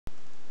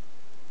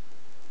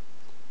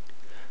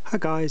Hi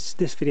guys,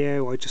 this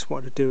video I just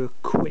wanted to do a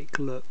quick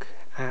look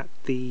at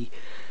the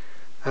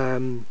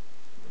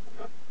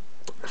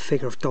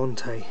figure of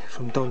Dante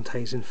from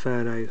Dante's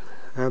Inferno.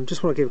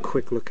 Just want to give a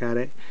quick look at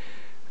it.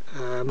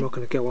 I'm not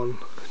going to go on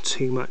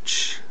too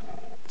much,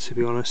 to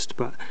be honest,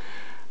 but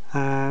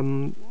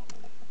for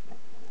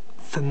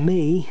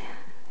me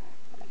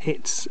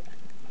it's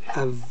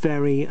a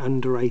very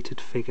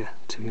underrated figure,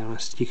 to be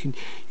honest.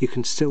 You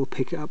can still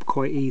pick it up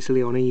quite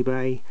easily on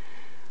eBay.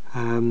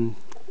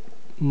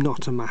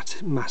 Not a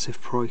massive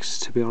price,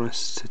 to be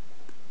honest,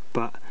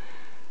 but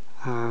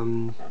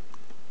I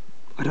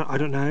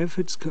don't know if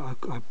it's.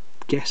 I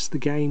guess the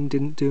game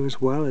didn't do as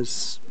well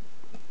as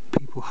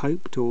people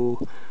hoped,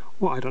 or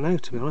what, I don't know,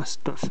 to be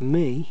honest. But for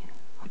me,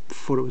 I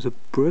thought it was a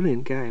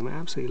brilliant game. I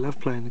absolutely love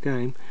playing the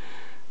game,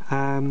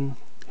 and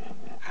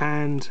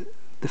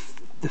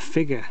the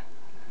figure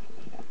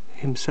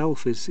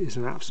himself is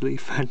an absolutely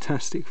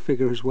fantastic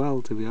figure as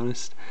well, to be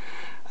honest.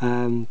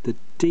 The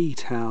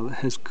detail that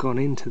has gone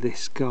into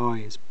this guy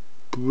is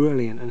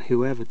brilliant, and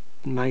whoever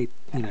did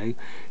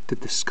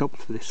the sculpt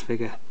for this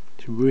figure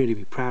should really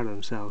be proud of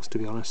themselves, to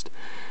be honest.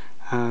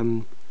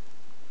 And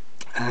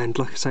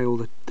like I say, all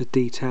the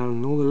detail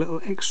and all the little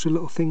extra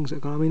little things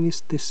that gone. I mean,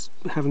 this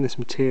having this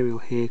material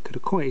here could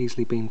have quite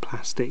easily been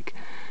plastic,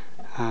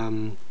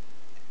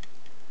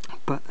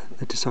 but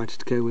they decided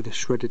to go with a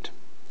shredded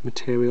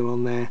material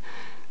on there,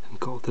 and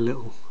got all the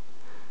little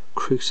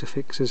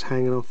crucifixes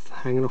hanging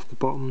off the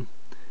bottom.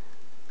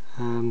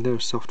 They're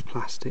soft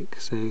plastic,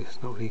 so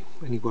it's not really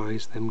any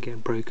worries them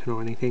getting broken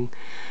or anything.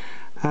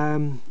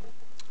 I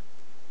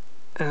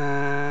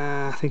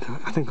think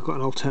I've got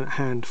an alternate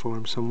hand for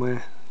him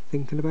somewhere.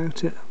 Thinking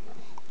about it,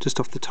 just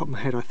off the top of my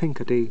head, I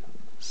think I do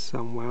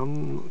somewhere.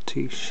 I'm not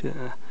too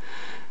sure,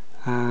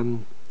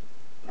 but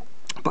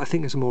I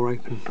think there's a more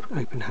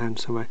open hand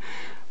somewhere.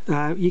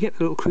 You get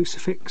the little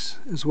crucifix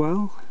as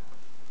well.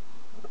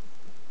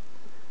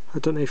 I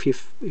don't know if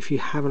you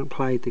haven't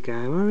played the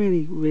game. I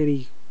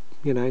really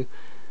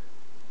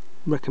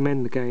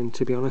recommend the game,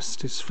 to be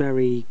honest. It's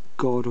very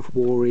God of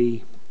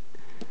War-y,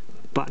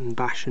 button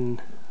bashing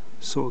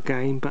sort of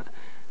game, but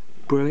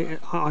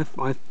brilliant. I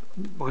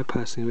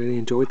personally really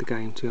enjoyed the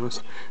game, to be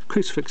honest.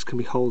 Crucifix can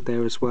be held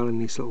there as well, in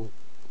these little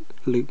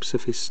loops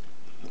of his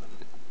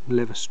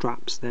leather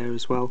straps there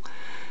as well.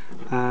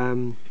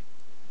 And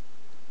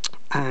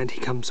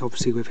he comes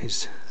obviously with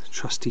his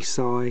trusty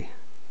sigh.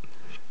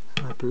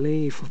 I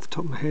believe, off the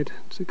top of my head,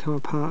 does it come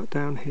apart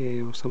down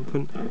here or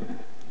something?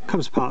 It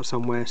comes apart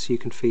somewhere, so you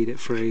can feed it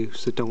through.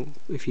 So don't,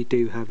 if you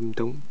do have them,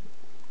 don't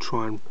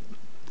try and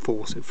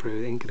force it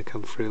through. It ain't going to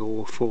come through,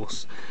 or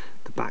force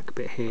the back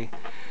bit here.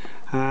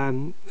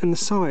 And the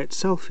sigh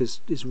itself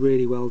is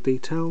really well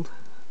detailed.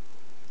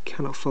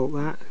 Cannot fault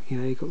that.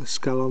 You've got the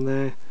skull on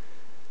there.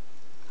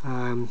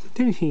 The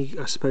only thing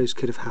I suppose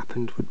could have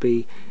happened would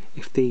be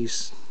if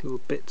these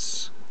little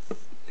bits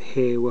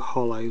here were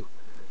hollow,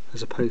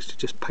 as opposed to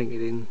just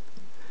painted in,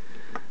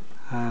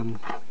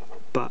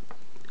 but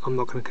I'm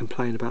not going to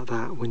complain about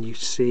that when you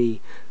see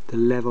the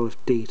level of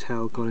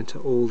detail gone into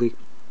all the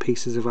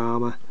pieces of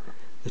armour,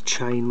 the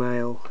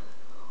chainmail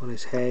on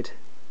his head,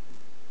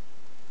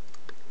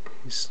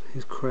 his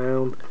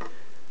crown.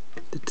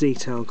 The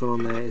detail gone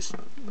on there is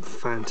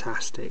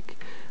fantastic.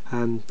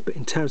 But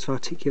in terms of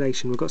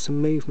articulation, we've got some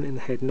movement in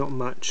the head, not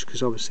much,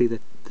 because obviously the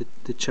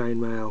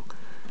chainmail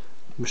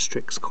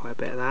restricts quite a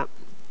bit of that.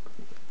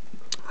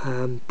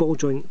 Ball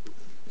joint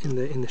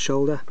in the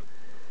shoulder,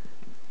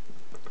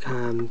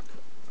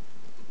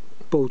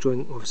 ball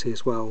joint obviously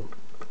as well,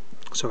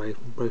 sorry,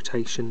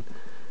 rotation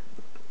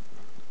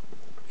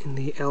in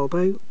the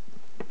elbow.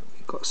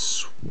 You've got a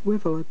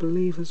swivel, I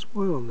believe, as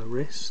well on the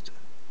wrist.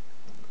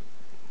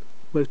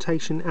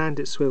 Rotation, and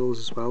it swivels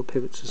as well,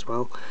 pivots as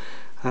well.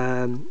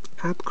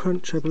 Ab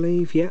crunch, I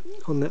believe, yeah,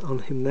 on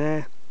him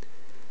there,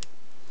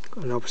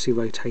 and obviously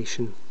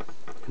rotation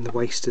in the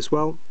waist as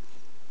well.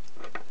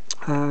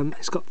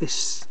 It's got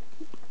this,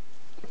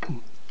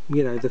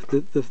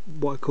 the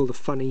what I call the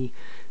funny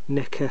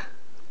Neca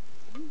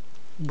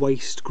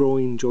waist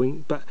groin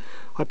joint, but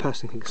I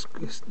personally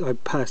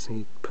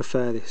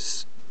prefer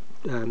this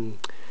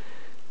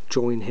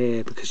join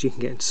here, because you can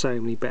get in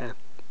so many better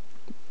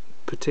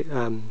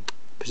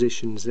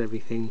positions and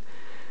everything.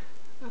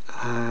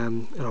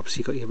 And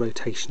obviously you've got your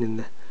rotation in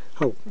the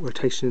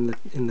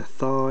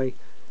thigh,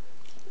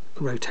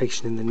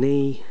 rotation in the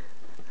knee,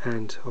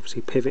 and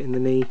obviously pivot in the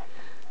knee,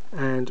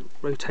 and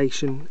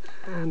rotation,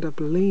 and I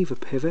believe a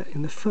pivot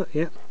in the foot,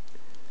 yep,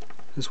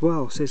 as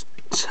well. So there's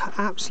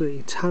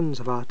absolutely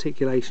tons of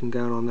articulation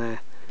going on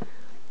there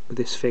with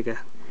this figure.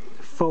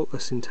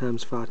 Faultless in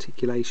terms of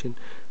articulation,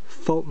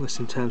 faultless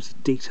in terms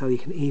of detail. You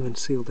can even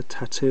see all the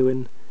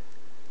tattooing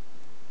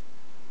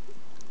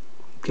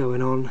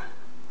going on.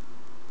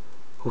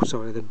 Oh,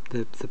 sorry, the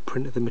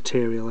print of the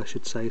material, I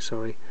should say,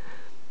 sorry,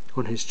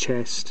 on his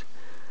chest.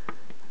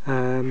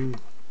 So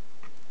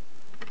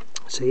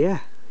yeah,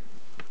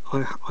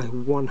 I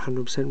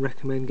 100%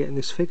 recommend getting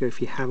this figure if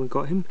you haven't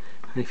got him,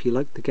 and if you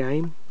like the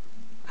game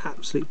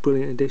absolute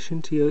brilliant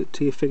addition to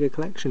your figure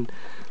collection.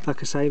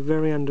 Like I say,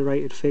 very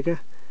underrated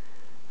figure.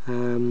 I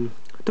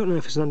don't know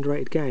if it's an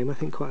underrated game. I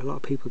think quite a lot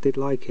of people did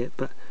like it,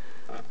 but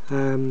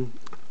I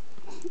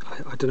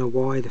don't know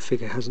why the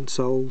figure hasn't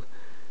sold,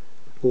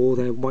 or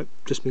there might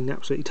just been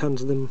absolutely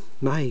tons of them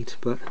made.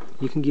 But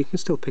you can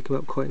still pick them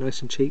up quite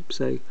nice and cheap.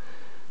 So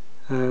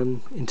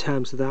in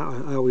terms of that,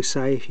 I always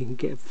say if you can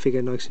get a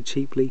figure nice and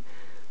cheaply,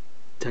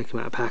 take them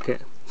out of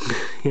packet,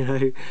 you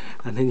know,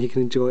 and then you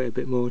can enjoy it a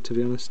bit more. To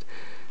be honest,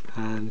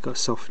 got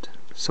soft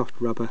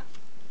rubber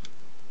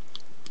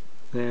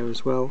there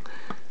as well,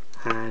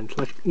 and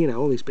like, you know,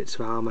 all these bits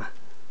of armour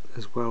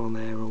as well on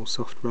there, all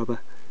soft rubber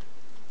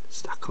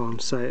stuck on.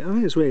 So I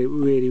think it's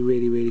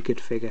really good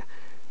figure,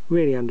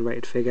 really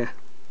underrated figure.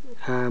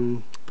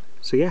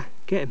 So yeah,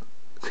 get him.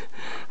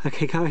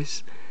 Okay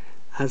guys,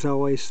 as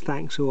always,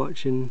 thanks for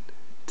watching,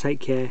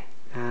 take care,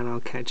 and I'll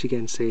catch you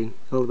again soon.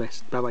 All the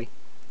best, bye bye.